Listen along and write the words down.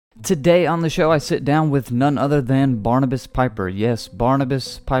Today on the show, I sit down with none other than Barnabas Piper. Yes,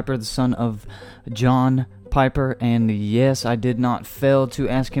 Barnabas Piper, the son of John Piper, and yes, I did not fail to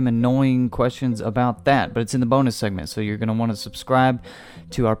ask him annoying questions about that, but it's in the bonus segment, so you're going to want to subscribe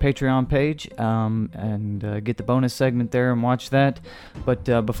to our Patreon page and get the bonus segment there and watch that. But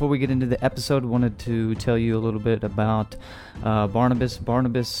before we get into the episode, I wanted to tell you a little bit about Barnabas.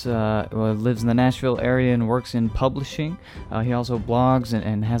 Barnabas lives in the Nashville area and works in publishing. He also blogs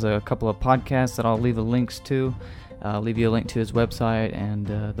and has a couple of podcasts that I'll leave the links to. I'll leave you a link to his website and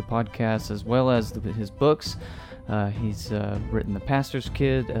the podcast, as well as his books. He's written The Pastor's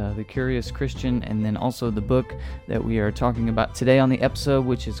Kid, The Curious Christian, and then also the book that we are talking about today on the episode,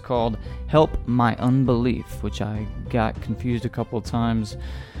 which is called Help My Unbelief, which I got confused a couple of times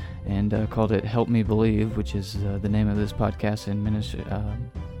and called it Help Me Believe, which is the name of this podcast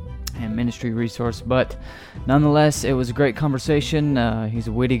and ministry resource. But nonetheless, it was a great conversation. He's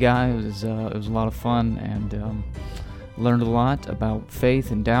a witty guy. It was a lot of fun, and learned a lot about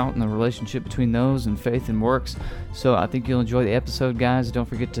faith and doubt and the relationship between those and faith and works. So I think you'll enjoy the episode, guys. Don't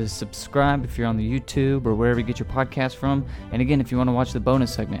forget to subscribe if you're on the YouTube or wherever you get your podcast from. And again, if you want to watch the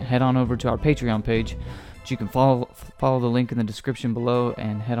bonus segment, head on over to our Patreon page, which you can follow the link in the description below,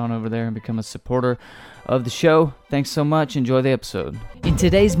 and head on over there and become a supporter of the show. Thanks so much. Enjoy the episode. In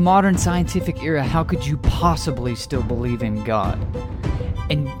today's modern scientific era, how could you possibly still believe in God?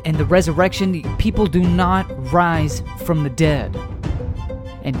 And the resurrection, people do not rise from the dead.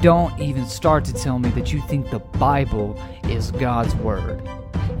 And don't even start to tell me that you think the Bible is God's word.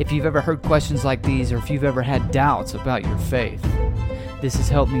 If you've ever heard questions like these, or if you've ever had doubts about your faith, this has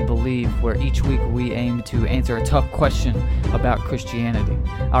helped me believe, where each week we aim to answer a tough question about Christianity.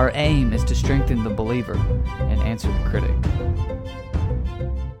 Our aim is to strengthen the believer and answer the critic.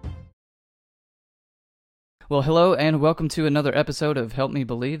 Well, hello and welcome to another episode of Help Me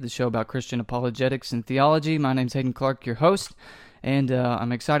Believe, the show about Christian apologetics and theology. My name's Hayden Clark, your host, and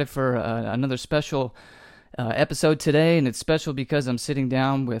I'm excited for another special episode today, and it's special because I'm sitting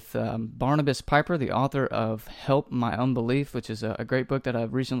down with Barnabas Piper, the author of Help My Unbelief, which is a great book that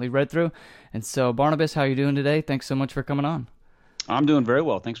I've recently read through. And so, Barnabas, how are you doing today? Thanks so much for coming on. I'm doing very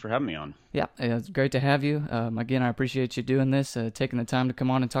well. Thanks for having me on. Yeah, it's great to have you. Again, I appreciate you doing this, taking the time to come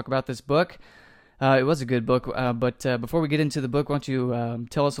on and talk about this book. It was a good book, but before we get into the book, why don't you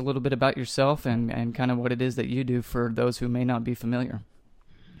tell us a little bit about yourself and kind of what it is that you do for those who may not be familiar.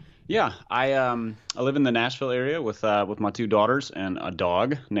 Yeah, I live in the Nashville area with my two daughters and a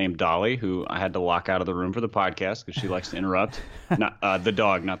dog named Dolly, who I had to lock out of the room for the podcast because she likes to interrupt. Not the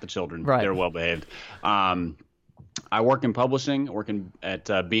dog, not the children. Right. They're well behaved. I work in publishing, working at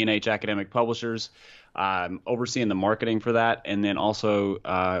B&H Academic Publishers, overseeing the marketing for that, and then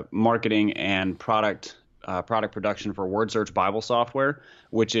also marketing and product production for Word Search Bible software,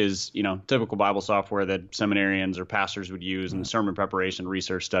 which is, typical Bible software that seminarians or pastors would use in sermon preparation,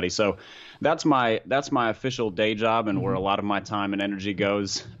 research study. So that's my official day job and where a lot of my time and energy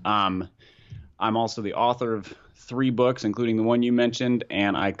goes. I'm also the author of 3 books, including the one you mentioned,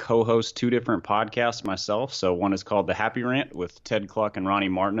 and I co-host 2 different podcasts myself. So one is called The Happy Rant with Ted Kluck and Ronnie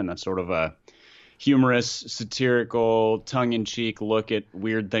Martin, and that's sort of a humorous, satirical, tongue-in-cheek look at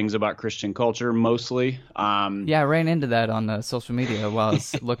weird things about Christian culture, mostly. Yeah, I ran into that on social media while I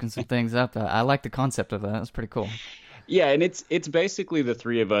was looking some things up. I like the concept of that. It's pretty cool. Yeah, and it's basically the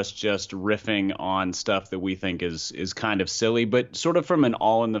 3 of us just riffing on stuff that we think is kind of silly, but sort of from an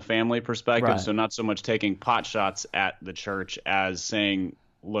all-in-the-family perspective. Right. So not so much taking pot shots at the church as saying,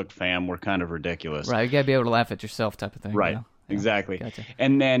 look, fam, we're kind of ridiculous. Right, you got to be able to laugh at yourself type of thing. Right. Yeah, exactly. Gotcha.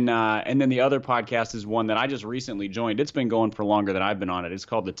 And then the other podcast is one that I just recently joined. It's been going for longer than I've been on it. It's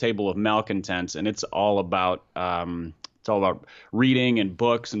called The Table of Malcontents, and it's all about reading and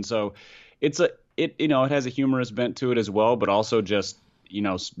books. And so it has a humorous bent to it as well, but also just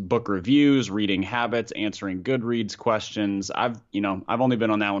book reviews, reading habits, answering Goodreads questions. I've only been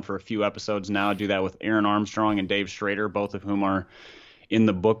on that one for a few episodes now. I do that with Aaron Armstrong and Dave Schrader, both of whom are in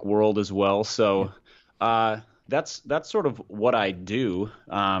the book world as well. So that's sort of what I do.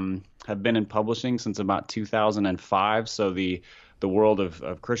 Have been in publishing since about 2005. So the world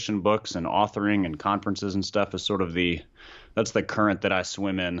of Christian books and authoring and conferences and stuff is sort of that's the current that I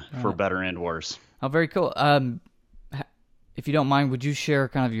swim in, for better and worse. Oh, very cool. If you don't mind, would you share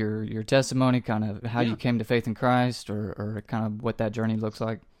kind of your testimony, kind of how you came to faith in Christ, or kind of what that journey looks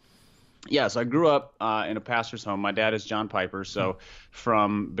like? Yeah, so I grew up in a pastor's home. My dad is John Piper, so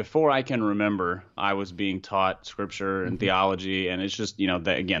from before I can remember, I was being taught scripture and theology, and it's just,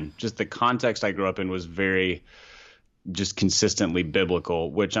 just the context I grew up in was very just consistently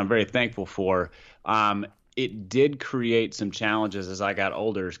biblical, which I'm very thankful for. it did create some challenges as I got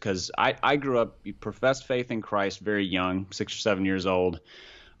older, because I grew up, professed faith in Christ very young, 6 or 7 years old,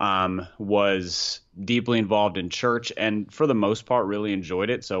 was deeply involved in church, and for the most part really enjoyed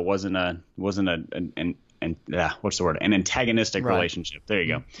it. So it wasn't what's the word? An antagonistic relationship. There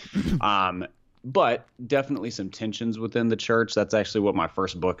you go. But definitely some tensions within the church. That's actually what my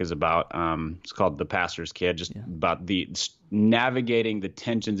first book is about. It's called The Pastor's Kid, just about navigating the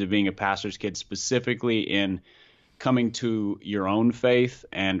tensions of being a pastor's kid, specifically in coming to your own faith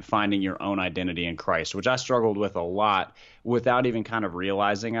and finding your own identity in Christ, which I struggled with a lot without even kind of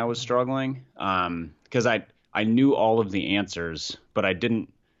realizing I was struggling. Because I knew all of the answers, but I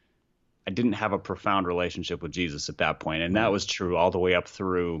didn't have a profound relationship with Jesus at that point. And that was true all the way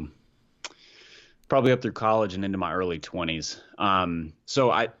probably up through college and into my early 20s.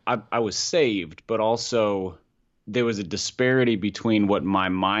 So I was saved, but also there was a disparity between what my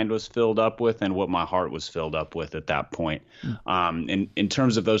mind was filled up with and what my heart was filled up with at that point. In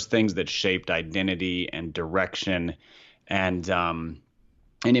terms of those things that shaped identity and direction. And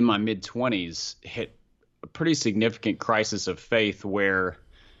in my mid-20s hit a pretty significant crisis of faith where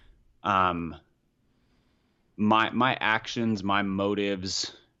my actions, my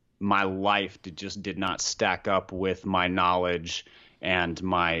motives, my life just did not stack up with my knowledge and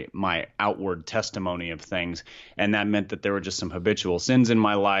my outward testimony of things. And that meant that there were just some habitual sins in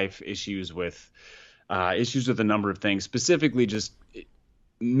my life, issues with a number of things, specifically just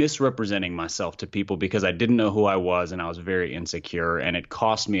misrepresenting myself to people because I didn't know who I was and I was very insecure, and it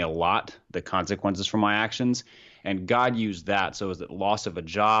cost me a lot, the consequences from my actions. And God used that. So it was the loss of a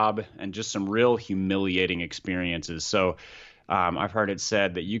job and just some real humiliating experiences. So I've heard it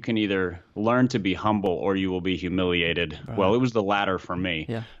said that you can either learn to be humble or you will be humiliated. Right. Well, it was the latter for me.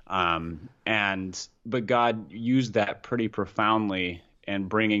 Yeah. But God used that pretty profoundly, and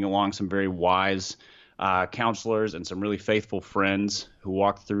bringing along some very wise counselors and some really faithful friends who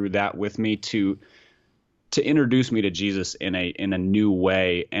walked through that with me to introduce me to Jesus in a new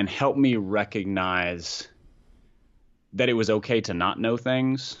way and help me recognize that it was okay to not know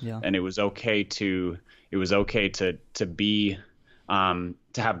things, and it was okay to be to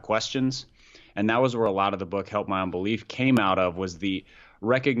have questions. And that was where a lot of the book Help My Unbelief came out of, was the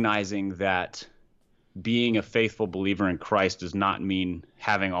recognizing that being a faithful believer in Christ does not mean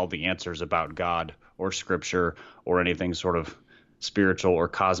having all the answers about God or Scripture or anything sort of spiritual or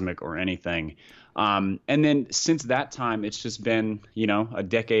cosmic or anything. And then since that time, it's just been, a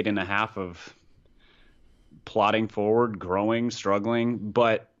decade and a half of plodding forward, growing, struggling,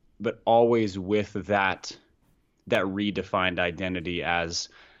 but always with that redefined identity as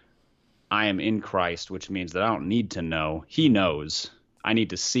I am in Christ, which means that I don't need to know. He knows. I need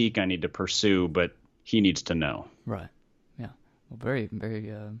to seek, I need to pursue, but he needs to know. Right. Yeah. Well, very,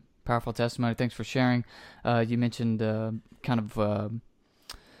 very powerful testimony. Thanks for sharing. You mentioned you kind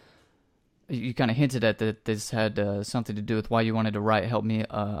of hinted at that this had something to do with why you wanted to write Help Me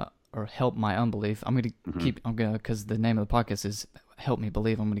or Help My Unbelief. I'm going to because the name of the podcast is Help Me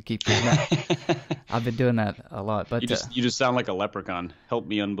Believe. I'm going to keep doing that. I've been doing that a lot. But you just sound like a leprechaun. Help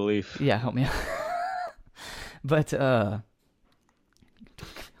me unbelief. Yeah, help me. But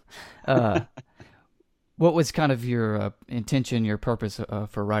what was kind of your intention, your purpose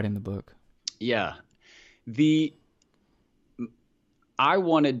for writing the book? Yeah, I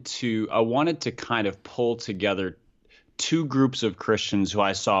wanted to kind of pull together two groups of Christians who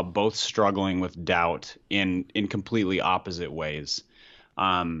I saw both struggling with doubt in completely opposite ways.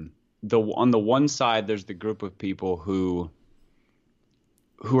 On the one side, there's the group of people who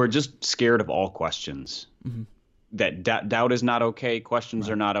are just scared of all questions. Mm-hmm. That doubt is not okay. Questions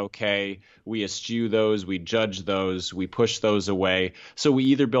are not okay. We eschew those. We judge those. We push those away. So we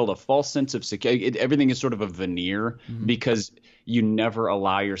either build a false sense of security. Everything is sort of a veneer, because you never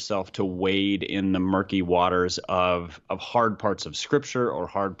allow yourself to wade in the murky waters of hard parts of Scripture or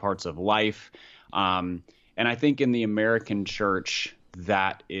hard parts of life. And I think in the American church,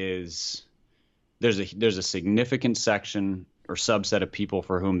 there's a significant section or subset of people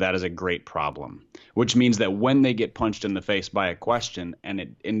for whom that is a great problem, which means that when they get punched in the face by a question, and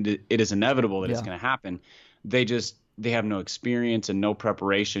it is inevitable that it's going to happen, they have no experience and no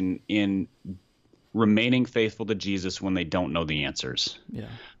preparation in remaining faithful to Jesus when they don't know the answers. Yeah.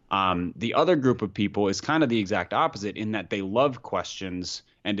 The other group of people is kind of the exact opposite, in that they love questions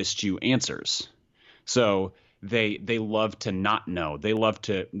and eschew answers. So they love to not know. They love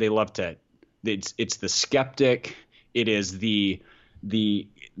to. It's the skeptic. It is the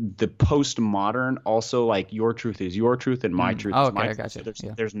postmodern. Also, like, your truth is your truth and my truth is my truth. Gotcha.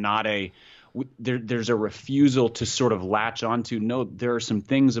 So there's not there's a refusal to sort of latch onto. No, there are some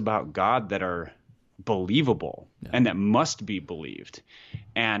things about God that are believable and that must be believed.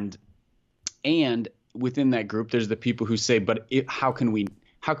 And within that group, there's the people who say, but how can we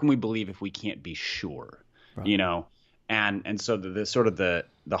believe if we can't be sure? Right. You know? And so the sort of the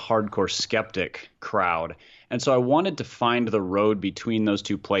hardcore skeptic crowd. And so I wanted to find the road between those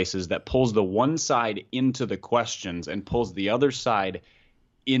two places that pulls the one side into the questions and pulls the other side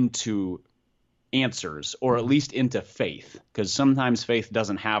into answers, or at least into faith, because sometimes faith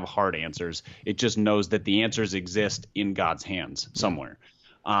doesn't have hard answers. It just knows that the answers exist in God's hands somewhere.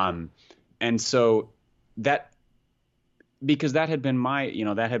 And so because that had been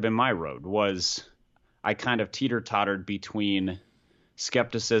my road, was I kind of teeter-tottered between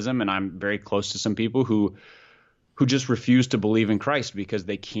skepticism, and I'm very close to some people who just refuse to believe in Christ because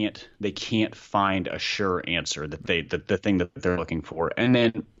they can't find a sure answer, that the thing that they're looking for. And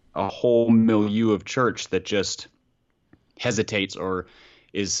then a whole milieu of church that just hesitates or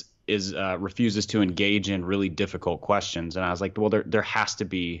is refuses to engage in really difficult questions. And I was like, well, there has to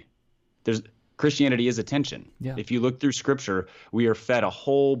be, Christianity is a tension. Yeah. If you look through Scripture, we are fed a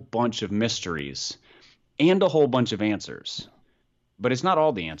whole bunch of mysteries and a whole bunch of answers, but it's not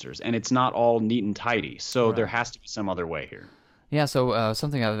all the answers, and it's not all neat and tidy. So right. There has to be some other way here. Yeah. So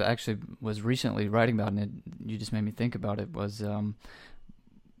something I actually was recently writing about, and you just made me think about it, was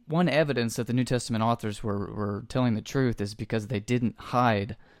one evidence that the New Testament authors were telling the truth is because they didn't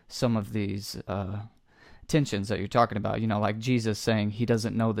hide some of these tensions that you're talking about. You know, like Jesus saying he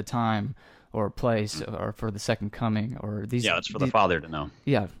doesn't know the time or place or for the second coming, or these. Yeah, it's for the Father to know.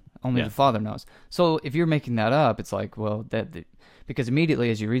 Yeah, only the Father knows. So if you're making that up, it's like, well, because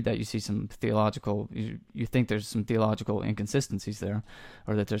immediately as you read that, you see some theological, you think there's some theological inconsistencies there,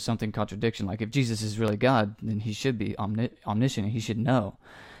 or that there's something contradiction. Like if Jesus is really God, then he should be omniscient and he should know.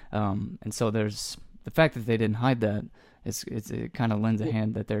 And so there's the fact that they didn't hide that. It kind of lends a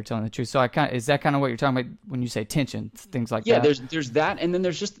hand that they're telling the truth. So is that kind of what you're talking about when you say tension, things like that? Yeah, there's that, and then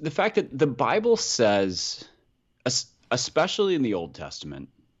there's just the fact that the Bible says, especially in the Old Testament,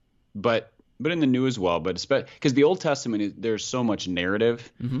 but in the New as well, but because the Old Testament there's so much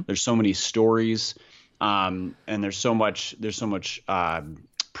narrative, there's so many stories, and there's so much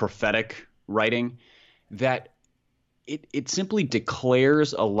prophetic writing that it simply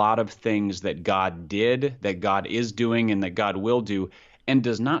declares a lot of things that God did, that God is doing, and that God will do, and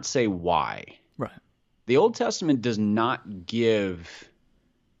does not say why. Right. The Old Testament does not give,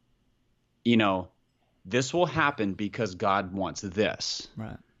 this will happen because God wants this.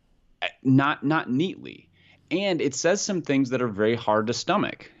 Right. Not neatly. And it says some things that are very hard to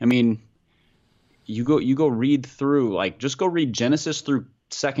stomach. I mean, you go read through, just go read Genesis through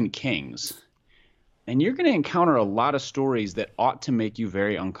 2 Kings. And you're going to encounter a lot of stories that ought to make you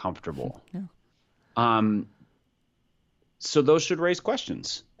very uncomfortable. Yeah. So those should raise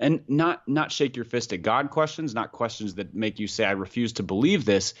questions, and not shake your fist at God questions, not questions that make you say, I refuse to believe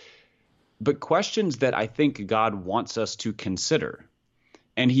this, but questions that I think God wants us to consider.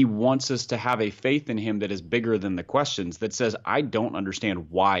 And he wants us to have a faith in him that is bigger than the questions, that says, I don't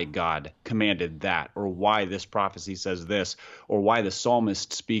understand why God commanded that, or why this prophecy says this, or why the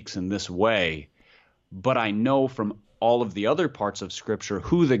psalmist speaks in this way. But I know from all of the other parts of Scripture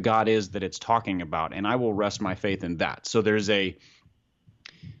who the God is that it's talking about, and I will rest my faith in that. So there's a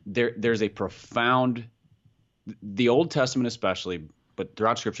profound, the Old Testament especially, but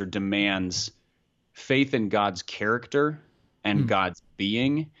throughout Scripture, demands faith in God's character and God's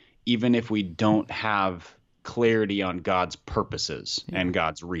being, even if we don't have clarity on God's purposes and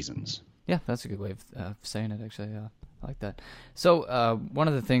God's reasons. Yeah, that's a good way of saying it, actually. I like that. So one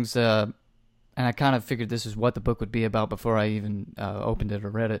of the things... and I kind of figured this is what the book would be about before I even opened it or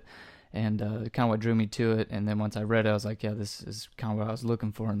read it, and kind of what drew me to it. And then once I read it, I was like, yeah, this is kind of what I was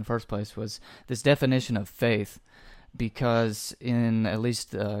looking for in the first place, was this definition of faith. Because in at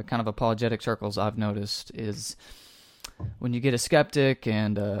least kind of apologetic circles, I've noticed is when you get a skeptic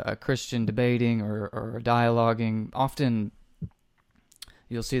and a Christian debating or dialoguing, often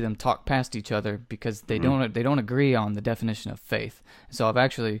you'll see them talk past each other because they don't agree on the definition of faith. So I've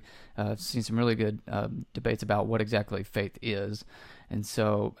actually seen some really good debates about what exactly faith is, and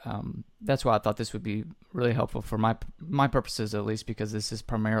so that's why I thought this would be really helpful for my purposes, at least, because this is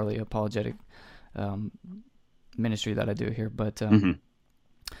primarily apologetic ministry that I do here. But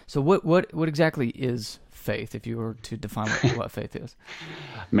So what exactly is faith, if you were to define what faith is?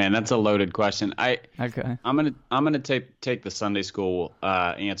 Man, that's a loaded question. Okay. I'm gonna take the Sunday school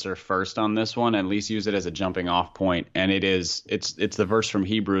answer first on this one, at least use it as a jumping off point. And it's the verse from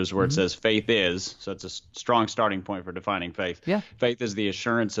Hebrews where it says faith is, so it's a strong starting point for defining faith. Yeah. Faith is the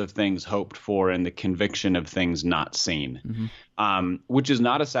assurance of things hoped for and the conviction of things not seen. Which is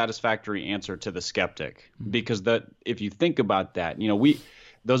not a satisfactory answer to the skeptic, because if you think about that,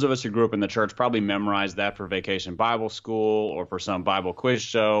 those of us who grew up in the church probably memorized that for vacation Bible school or for some Bible quiz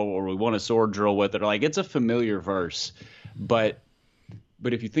show, or we won a sword drill with it. Like, it's a familiar verse, but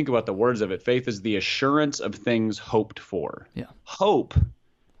if you think about the words of it, faith is the assurance of things hoped for. Yeah. Hope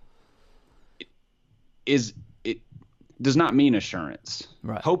it does not mean assurance.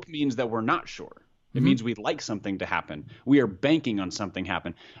 Right. Hope means that we're not sure. It means we'd like something to happen. We are banking on something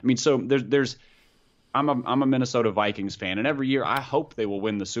happen. I mean, so I'm a Minnesota Vikings fan, and every year I hope they will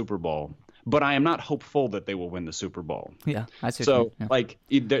win the Super Bowl, but I am not hopeful that they will win the Super Bowl. Yeah, I see. So,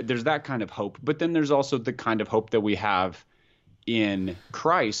 there's that kind of hope, but then there's also the kind of hope that we have in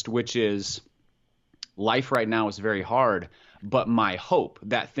Christ, which is life right now is very hard, but my hope,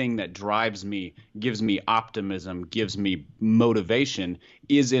 that thing that drives me, gives me optimism, gives me motivation,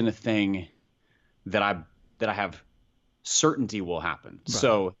 is in a thing that I have certainty will happen. Right.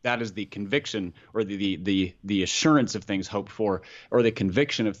 So that is the conviction, or the assurance of things hoped for, or the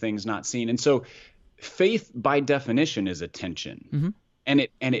conviction of things not seen. And so faith by definition is a tension. And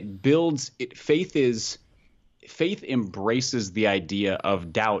it builds it. Faith embraces the idea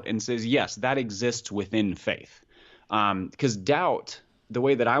of doubt and says, yes, that exists within faith. Because doubt, the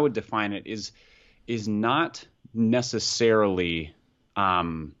way that I would define it, is not necessarily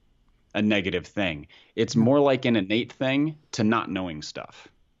a negative thing. It's more like an innate thing to not knowing stuff.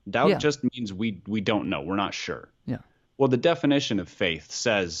 Doubt just means we don't know. We're not sure. Yeah. Well, the definition of faith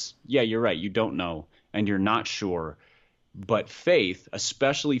says, yeah, you're right. You don't know and you're not sure. But faith,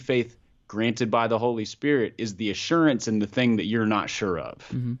 especially faith granted by the Holy Spirit, is the assurance in the thing that you're not sure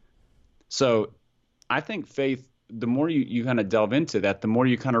of. So I think faith, the more you kind of delve into that, the more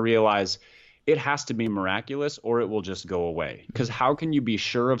you kind of realize it has to be miraculous or it will just go away. Because how can you be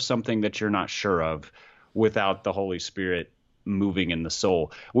sure of something that you're not sure of without the Holy Spirit moving in the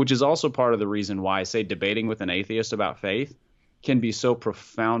soul? Which is also part of the reason why I say debating with an atheist about faith can be so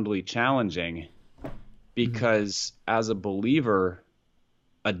profoundly challenging, because as a believer,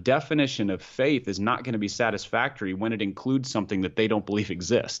 a definition of faith is not going to be satisfactory when it includes something that they don't believe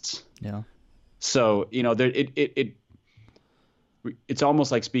exists. Yeah. So, it's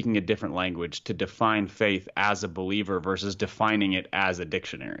almost like speaking a different language to define faith as a believer versus defining it as a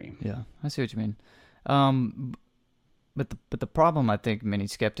dictionary. Yeah, I see what you mean. But the problem I think many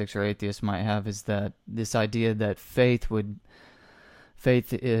skeptics or atheists might have is that this idea that faith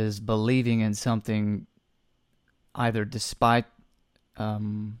is believing in something either despite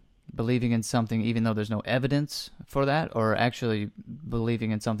believing in something even though there's no evidence for that, or actually believing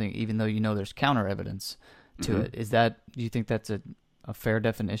in something even though there's counter evidence to it. Do you think that's a fair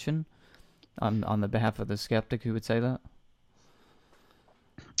definition on the behalf of the skeptic who would say that?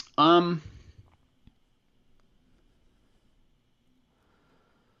 I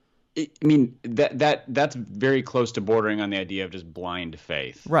mean, that's very close to bordering on the idea of just blind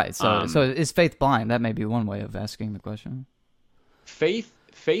faith. Right. So is faith blind? That may be one way of asking the question. Faith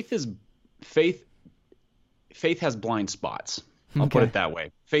has blind spots. I'll put it that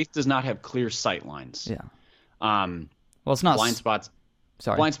way. Faith does not have clear sight lines. Yeah. Well, it's not blind spots.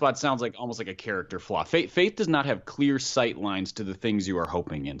 Sorry. Blind spots sounds like almost like a character flaw. Faith does not have clear sight lines to the things you are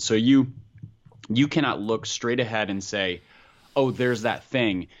hoping in. So you cannot look straight ahead and say, "Oh, there's that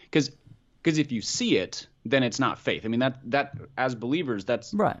thing," because if you see it, then it's not faith. I mean, that as believers,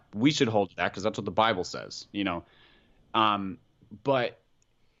 that's right. We should hold to that because that's what the Bible says.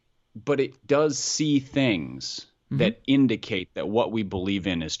 But it does see things that indicate that what we believe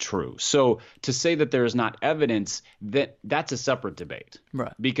in is true. So to say that there is not evidence, that's a separate debate.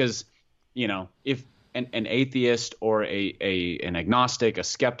 Right. Because, if an atheist or an agnostic, a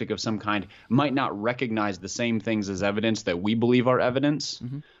skeptic of some kind, might not recognize the same things as evidence that we believe are evidence.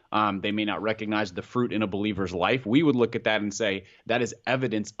 They may not recognize the fruit in a believer's life. We would look at that and say, that is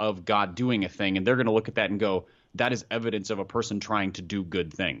evidence of God doing a thing. And they're going to look at that and go, that is evidence of a person trying to do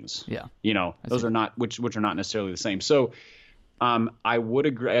good things. Yeah. Those are not, which are not necessarily the same. So I would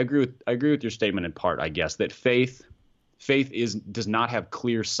agree. I agree with your statement in part, I guess, that faith does not have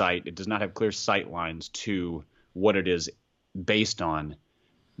clear sight. It does not have clear sight lines to what it is based on,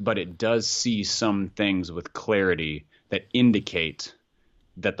 but it does see some things with clarity that indicate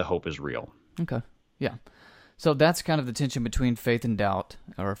that the hope is real. Okay. Yeah. So that's kind of the tension between faith and doubt,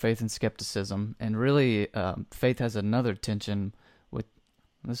 or faith and skepticism. And really, faith has another tension with,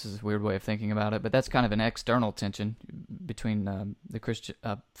 this is a weird way of thinking about it, but that's kind of an external tension between the Christian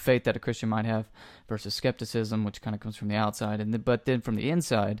faith that a Christian might have versus skepticism, which kind of comes from the outside. But then from the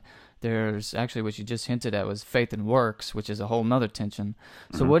inside, there's actually what you just hinted at was faith and works, which is a whole nother tension.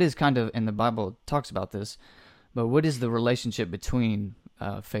 So what is kind of, and the Bible talks about this, but what is the relationship between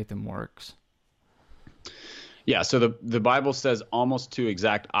faith and works? Yeah, so the Bible says almost two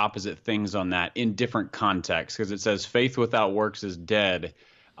exact opposite things on that in different contexts, because it says faith without works is dead,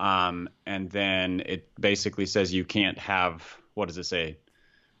 and then it basically says you can't have, what does it say?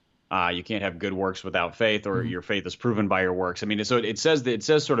 You can't have good works without faith, or your faith is proven by your works. I mean, so it says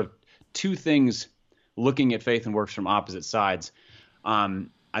sort of two things looking at faith and works from opposite sides. I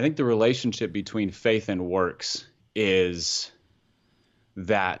think the relationship between faith and works is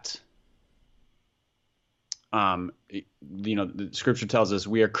that the scripture tells us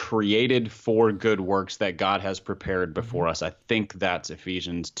we are created for good works that God has prepared before us. I think that's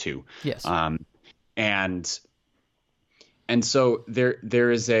Ephesians 2. Yes. And so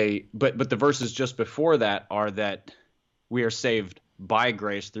there is but the verses just before that are that we are saved by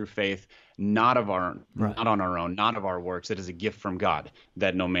grace through faith, not on our own, not of our works. It is a gift from God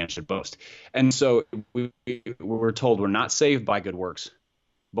that no man should boast. And so we're told we're not saved by good works,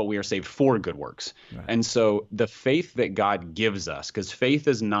 but we are saved for good works. Right. And so the faith that God gives us, because faith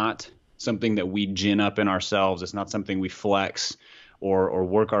is not something that we gin up in ourselves. It's not something we flex or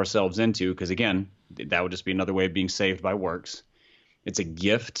work ourselves into, because again, that would just be another way of being saved by works. It's a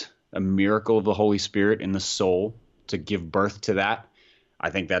gift, a miracle of the Holy Spirit in the soul to give birth to that.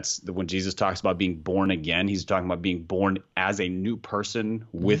 I think that's when Jesus talks about being born again, he's talking about being born as a new person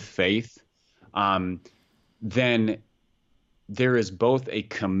with faith. Then there is both a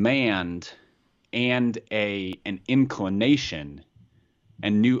command and an inclination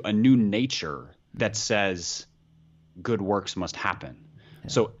and a new nature that says good works must happen. Yeah.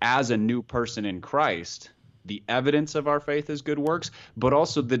 So as a new person in Christ, the evidence of our faith is good works, but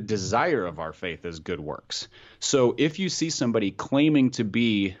also the desire of our faith is good works. So if you see somebody claiming to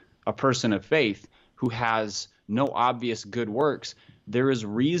be a person of faith who has no obvious good works, there is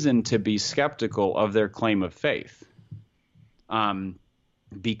reason to be skeptical of their claim of faith.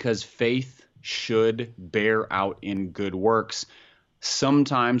 Because faith should bear out in good works,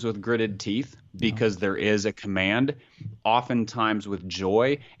 sometimes with gritted teeth, because there is a command, oftentimes with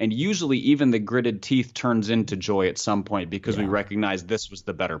joy, and usually even the gritted teeth turns into joy at some point because we recognize this was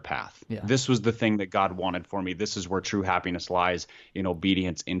the better path. Yeah. This was the thing that God wanted for me. This is where true happiness lies, in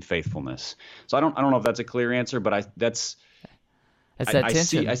obedience, in faithfulness. So I don't know if that's a clear answer, but that's that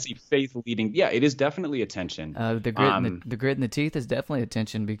tension. I see faith leading. Yeah, it is definitely a tension. The grit and the teeth is definitely a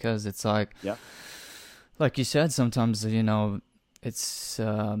tension, because it's like you said, sometimes it's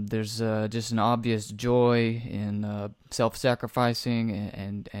there's just an obvious joy in self-sacrificing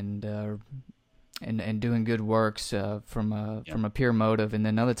and doing good works from a pure motive, and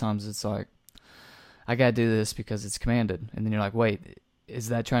then other times it's like, I gotta do this because it's commanded, and then you're like, wait, is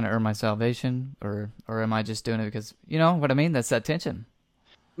that trying to earn my salvation, or am I just doing it because, you know what I mean? That's that tension.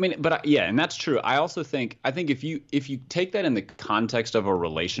 I mean, but and that's true. I also think if you take that in the context of a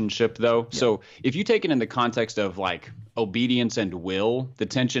relationship, though, so if you take it in the context of like obedience and will, the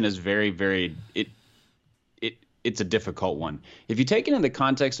tension is very, very it's a difficult one. If you take it in the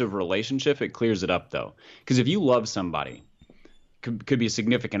context of relationship, it clears it up, though, because if you love somebody, could be a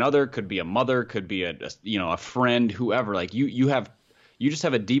significant other, could be a mother, could be a friend, whoever, like you just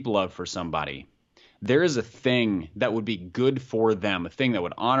have a deep love for somebody. There is a thing that would be good for them, a thing that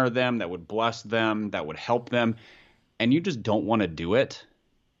would honor them, that would bless them, that would help them, and you just don't want to do it,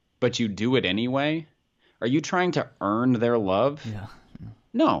 but you do it anyway. Are you trying to earn their love? Yeah.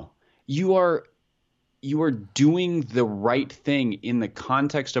 No. You are doing the right thing in the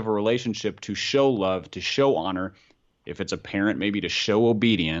context of a relationship to show love, to show honor, if it's a parent, maybe to show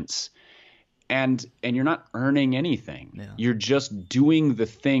obedience. And you're not earning anything. Yeah. You're just doing the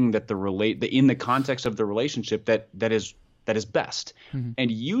thing that in the context of the relationship that is best. Mm-hmm. And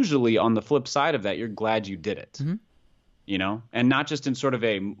usually on the flip side of that, you're glad you did it. Mm-hmm. And not just in sort of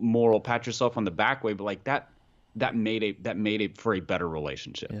a moral pat yourself on the back way, but like that made it for a better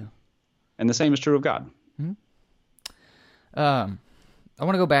relationship. Yeah. And the same is true of God. Mm-hmm. I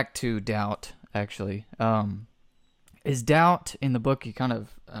want to go back to doubt, actually. Is doubt in the book, you kind of,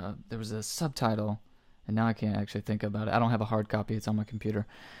 there was a subtitle, and now I can't actually think about it. I don't have a hard copy, it's on my computer.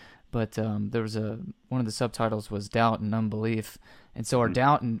 But there was one of the subtitles was doubt and unbelief. And so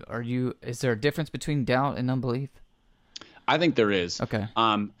is there a difference between doubt and unbelief? I think there is. Okay.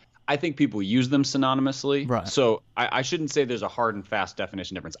 I think people use them synonymously. Right. So I shouldn't say there's a hard and fast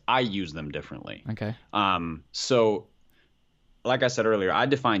definition difference. I use them differently. Okay. So like I said earlier, I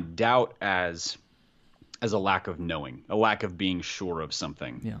define doubt as a lack of knowing, a lack of being sure of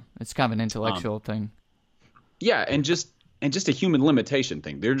something. Yeah. It's kind of an intellectual thing. Yeah, and just a human limitation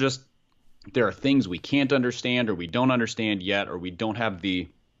thing. There are things we can't understand, or we don't understand yet, or we don't have the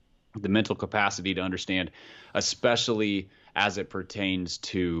mental capacity to understand, especially as it pertains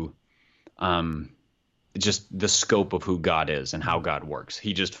to just the scope of who God is and how God works.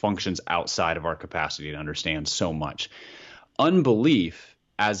 He just functions outside of our capacity to understand so much. Unbelief,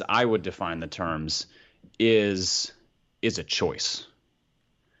 as I would define the terms, is a choice.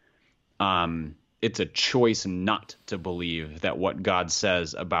 It's a choice not to believe that what God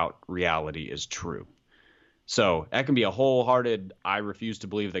says about reality is true. So that can be a wholehearted, I refuse to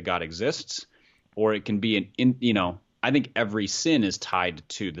believe that God exists, or it can be I think every sin is tied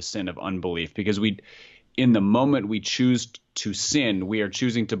to the sin of unbelief, because in the moment we choose to sin, we are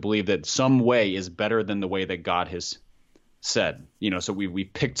choosing to believe that some way is better than the way that God has said. So we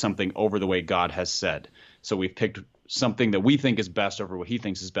picked something over the way God has said. So we've picked something that we think is best over what he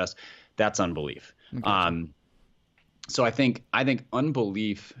thinks is best. That's unbelief. Okay. So I think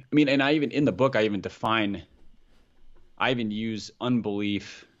unbelief, and I even in the book, I even use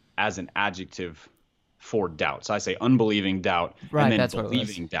unbelief as an adjective for doubt. So I say unbelieving doubt, right, and then that's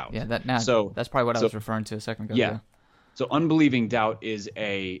believing doubt. Yeah, that's probably what I was referring to a second ago. Yeah. So unbelieving doubt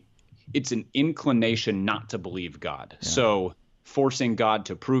it's an inclination not to believe God. Yeah. So forcing God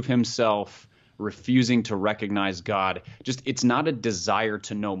to prove himself, refusing to recognize God. It's not a desire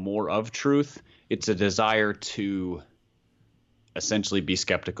to know more of truth. It's a desire to essentially be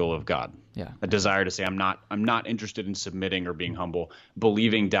skeptical of God. Yeah. A desire to say, I'm not interested in submitting or being humble.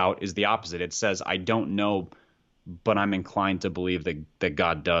 Believing doubt is the opposite. It says, I don't know, but I'm inclined to believe that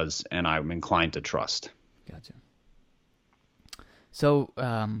God does, and I'm inclined to trust. Gotcha. So,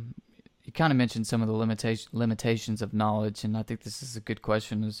 you kind of mentioned some of the limitations of knowledge, and I think this is a good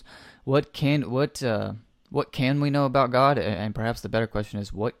question: is what can we know about God, and perhaps the better question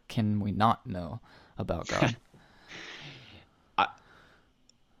is, what can we not know about God?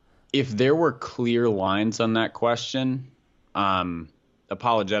 If there were clear lines on that question,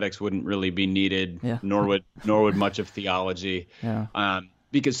 apologetics wouldn't really be needed, yeah. nor would much of theology, yeah.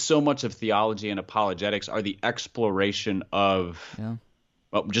 Because so much of theology and apologetics are the exploration of. Yeah.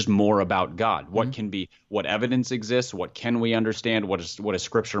 Well, just more about God. What can be, what evidence exists? What can we understand? What does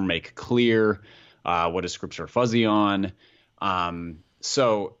Scripture make clear? What is Scripture fuzzy on?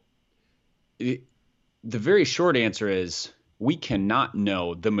 So the very short answer is we cannot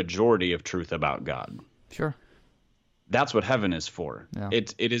know the majority of truth about God. Sure. That's what heaven is for. Yeah.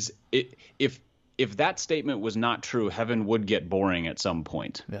 If that statement was not true, heaven would get boring at some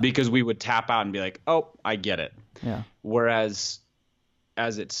point, yeah. because we would tap out and be like, oh, I get it. Yeah. Whereas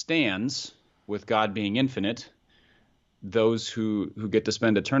as it stands, with God being infinite, those who get to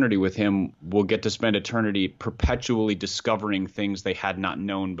spend eternity with him will get to spend eternity perpetually discovering things they had not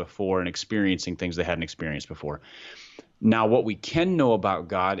known before and experiencing things they hadn't experienced before. Now, what we can know about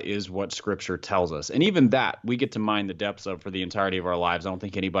God is what Scripture tells us. And even that, we get to mine the depths of for the entirety of our lives. I don't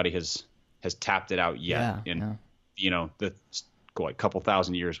think anybody has tapped it out yet the couple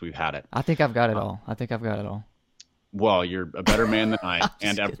thousand years we've had it. I think I've got it all. Well, you're a better man than I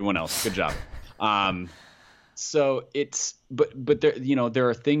and everyone else. Good job. So it's, but there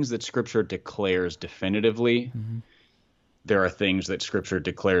are things that Scripture declares definitively. Mm-hmm. There are things that Scripture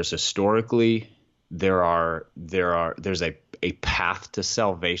declares historically. There's a path to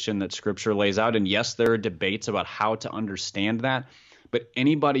salvation that Scripture lays out. And yes, there are debates about how to understand that. But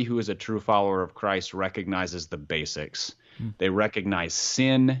anybody who is a true follower of Christ recognizes the basics. Mm. They recognize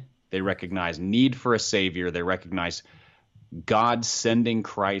sin. They recognize need for a Savior. They recognize God sending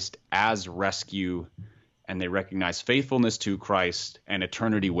Christ as rescue, and they recognize faithfulness to Christ and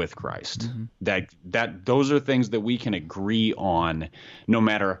eternity with Christ. Mm-hmm. That those are things that we can agree on, no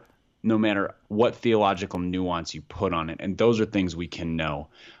matter what theological nuance you put on it, and those are things we can know.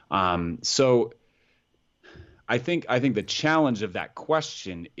 So I think the challenge of that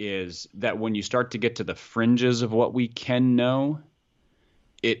question is that when you start to get to the fringes of what we can know,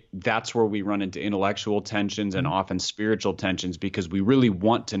 that's where we run into intellectual tensions and often spiritual tensions, because we really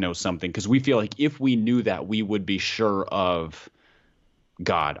want to know something, because we feel like if we knew that, we would be sure of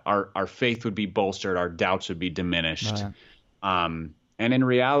God. Our faith would be bolstered, our doubts would be diminished. Right. And in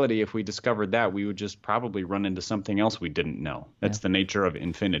reality, if we discovered that, we would just probably run into something else we didn't know. That's the nature of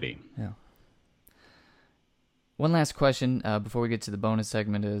infinity. Yeah. One last question before we get to the bonus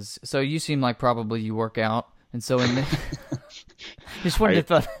segment is, so you seem like probably you work out, and so in just wanted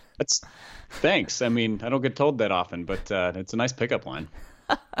to That's thanks. I mean, I don't get told that often, but it's a nice pickup line.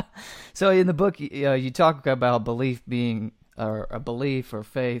 So in the book, you talk about belief being, or a belief or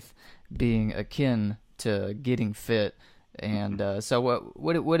faith being akin to getting fit, and so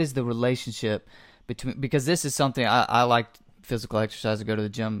what is the relationship between? Because this is something I like physical exercise. I go to the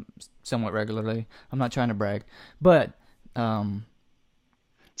gym somewhat regularly. I'm not trying to brag, but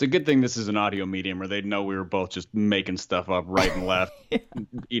It's a good thing this is an audio medium, or they'd know we were both just making stuff up right and left,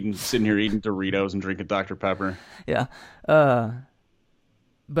 sitting here eating Doritos and drinking Dr. Pepper. yeah.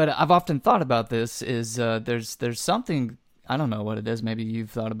 But I've often thought about this. Is there's something, I don't know what it is. Maybe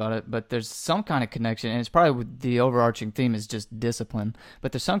you've thought about it, but there's some kind of connection, and it's probably the overarching theme is just discipline.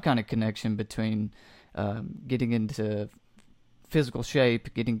 But there's some kind of connection between getting into physical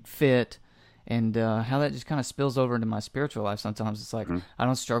shape, getting fit, and how that just kind of spills over into my spiritual life. Sometimes it's like I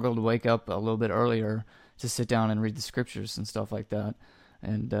don't struggle to wake up a little bit earlier to sit down and read the scriptures and stuff like that.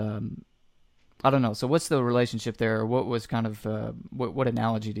 And I don't know. So what's the relationship there? What was kind of what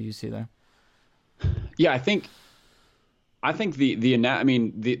analogy do you see there? Yeah, I think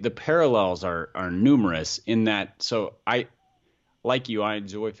the parallels are numerous in that. So I, like you, I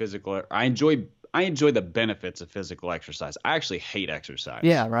enjoy the benefits of physical exercise. I actually hate exercise.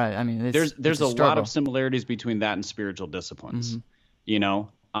 Yeah, right. I mean, there's a lot of similarities between that and spiritual disciplines. You know,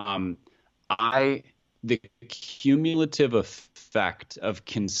 the cumulative effect of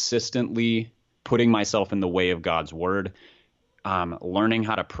consistently putting myself in the way of God's word, learning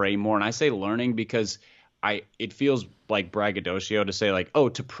how to pray more. And I say learning because it feels like braggadocio to say like, oh,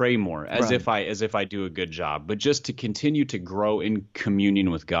 to pray more, as if I do a good job, but just to continue to grow in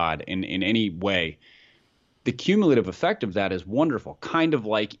communion with God in any way. The cumulative effect of that is wonderful, kind of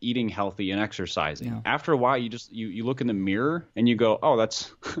like eating healthy and exercising. Yeah. After a while, you look in the mirror and you go, oh,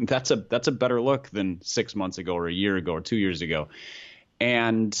 that's a better look than 6 months ago or a year ago or 2 years ago.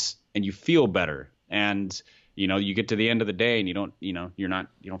 And you feel better. And, you get to the end of the day and you don't feel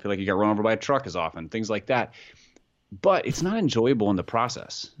like you got run over by a truck as often, things like that. But it's not enjoyable in the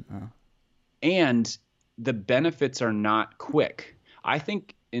process. And the benefits are not quick. I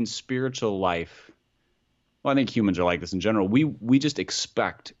think in spiritual life, well, I think humans are like this in general. We just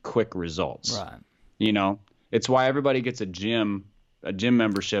expect quick results. Right. It's why everybody gets a gym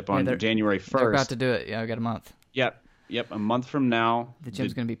membership on January 1st. They're about to do it. Yeah, I got a month. Yep. A month from now, the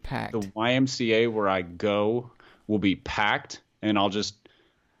gym's going to be packed. The YMCA where I go will be packed, and I'll just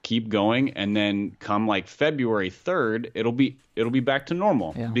keep going. And then come like February 3rd, it'll be back to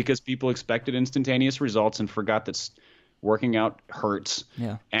normal because people expected instantaneous results and forgot that working out hurts.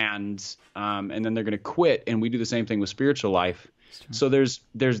 Yeah. And then they're going to quit. And we do the same thing with spiritual life. So there's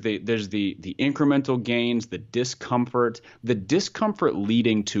the incremental gains, the discomfort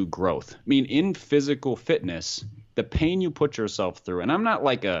leading to growth. I mean, in physical fitness, the pain you put yourself through, and I'm not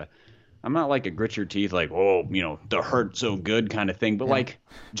like a grit your teeth, like, oh, the hurt so good kind of thing, but like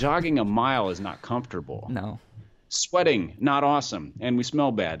jogging a mile is not comfortable. No. Sweating, not awesome. And we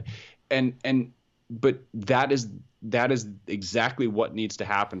smell bad. But that is exactly what needs to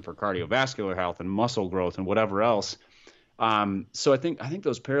happen for cardiovascular health and muscle growth and whatever else. So I think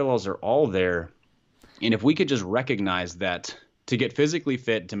those parallels are all there. And if we could just recognize that to get physically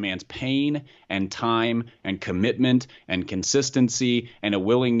fit demands pain and time and commitment and consistency and a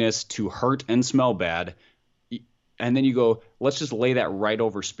willingness to hurt and smell bad. And then you go, let's just lay that right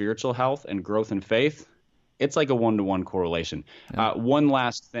over spiritual health and growth and faith. It's like a 1-to-1 correlation. Yeah. One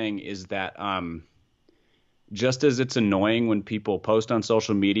last thing is that just as it's annoying when people post on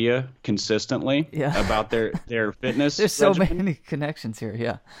social media consistently about their fitness, there's so many connections here.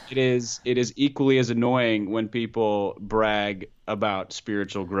 Yeah, it is equally as annoying when people brag about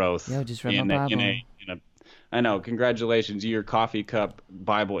spiritual growth. Yeah, just read my Bible. I know. Congratulations, your coffee cup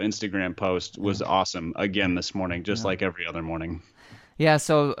Bible Instagram post was awesome again this morning, just like every other morning. Yeah.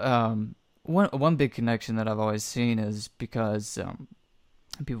 So one big connection that I've always seen is because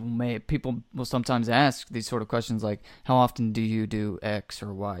people will sometimes ask these sort of questions like, how often do you do X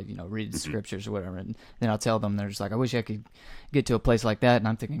or Y, read the scriptures or whatever, and then I'll tell them, they're just like, I wish I could get to a place like that, and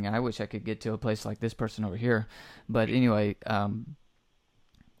I'm thinking, I wish I could get to a place like this person over here. But anyway, a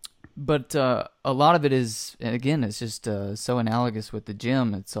lot of it is, and again, it's just so analogous with the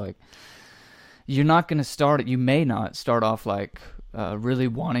gym. It's like, you may not start off like really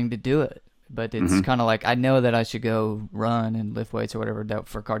wanting to do it. But it's kind of like, I know that I should go run and lift weights or whatever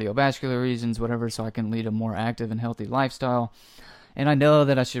for cardiovascular reasons, whatever, so I can lead a more active and healthy lifestyle. And I know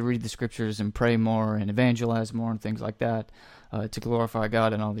that I should read the scriptures and pray more and evangelize more and things like that to glorify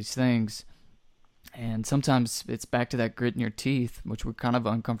God and all these things. And sometimes it's back to that grit in your teeth, which we're kind of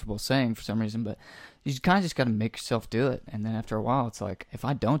uncomfortable saying for some reason, but you kind of just got to make yourself do it. And then after a while, it's like, if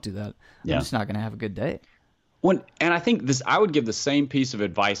I don't do that, I'm just not going to have a good day. And I think I would give the same piece of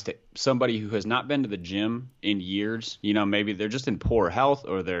advice to somebody who has not been to the gym in years. Maybe they're just in poor health,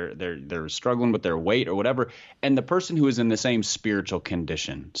 or they're struggling with their weight or whatever. And the person who is in the same spiritual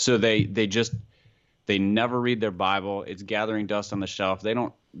condition, so they never read their Bible. It's gathering dust on the shelf. They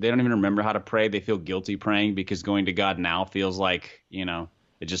don't even remember how to pray. They feel guilty praying because going to God now feels like, they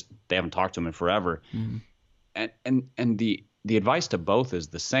haven't talked to him in forever. Mm-hmm. And the advice to both is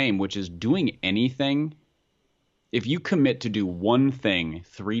the same, which is doing anything. If you commit to do one thing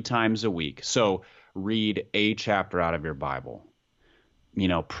 3 times a week, so read a chapter out of your Bible,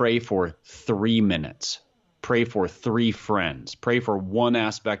 pray for 3 minutes, pray for 3 friends, pray for one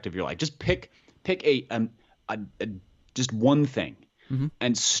aspect of your life. Just pick just one thing, mm-hmm.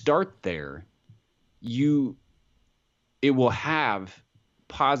 and start there. It will have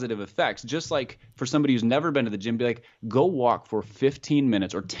positive effects. Just like for somebody who's never been to the gym, be like, go walk for 15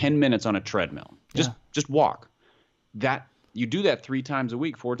 minutes or 10 minutes on a treadmill. Just walk. That you do that 3 times a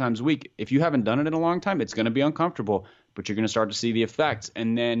week, 4 times a week. If you haven't done it in a long time, it's going to be uncomfortable, but you're going to start to see the effects,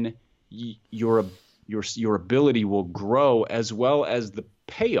 and then your ability will grow as well as the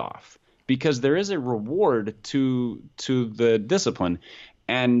payoff, because there is a reward to the discipline,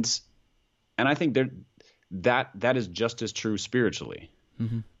 and I think that is just as true spiritually.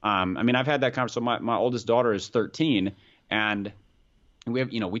 Mm-hmm. I've had that conversation. So my oldest daughter is 13, and we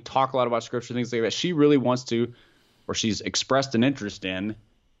have we talk a lot about scripture, things like that. She really wants to, or she's expressed an interest in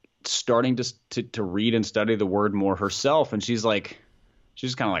starting to read and study the word more herself. And she's kind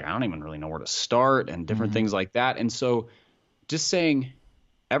of like, I don't even really know where to start, and different mm-hmm. things like that. And so just saying,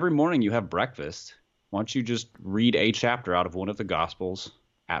 every morning you have breakfast, why don't you just read a chapter out of one of the Gospels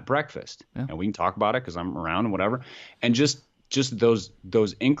at breakfast? Yeah. And we can talk about it because I'm around and whatever. And just those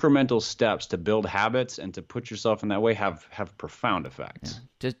incremental steps to build habits and to put yourself in that way have profound effects.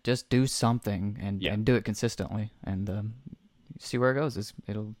 Yeah. Just do something and do it consistently, and see where it goes.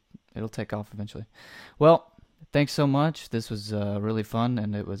 It'll take off eventually. Well, thanks so much. This was really fun,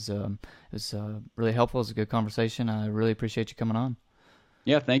 and it was really helpful. It was a good conversation. I really appreciate you coming on.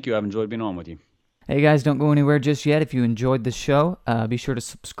 Yeah, thank you. I've enjoyed being on with you. Hey guys, don't go anywhere just yet. If you enjoyed the show, be sure to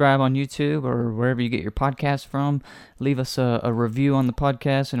subscribe on YouTube or wherever you get your podcast from. Leave us a review on the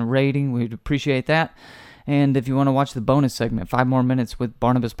podcast and a rating. We'd appreciate that. And if you want to watch the bonus segment, 5 more minutes with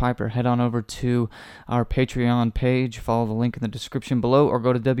Barnabas Piper, head on over to our Patreon page. Follow the link in the description below, or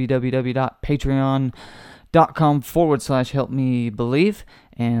go to www.patreon.com/helpmebelieve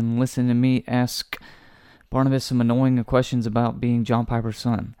and listen to me ask Barnabas some annoying questions about being John Piper's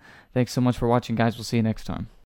son. Thanks so much for watching, guys. We'll see you next time.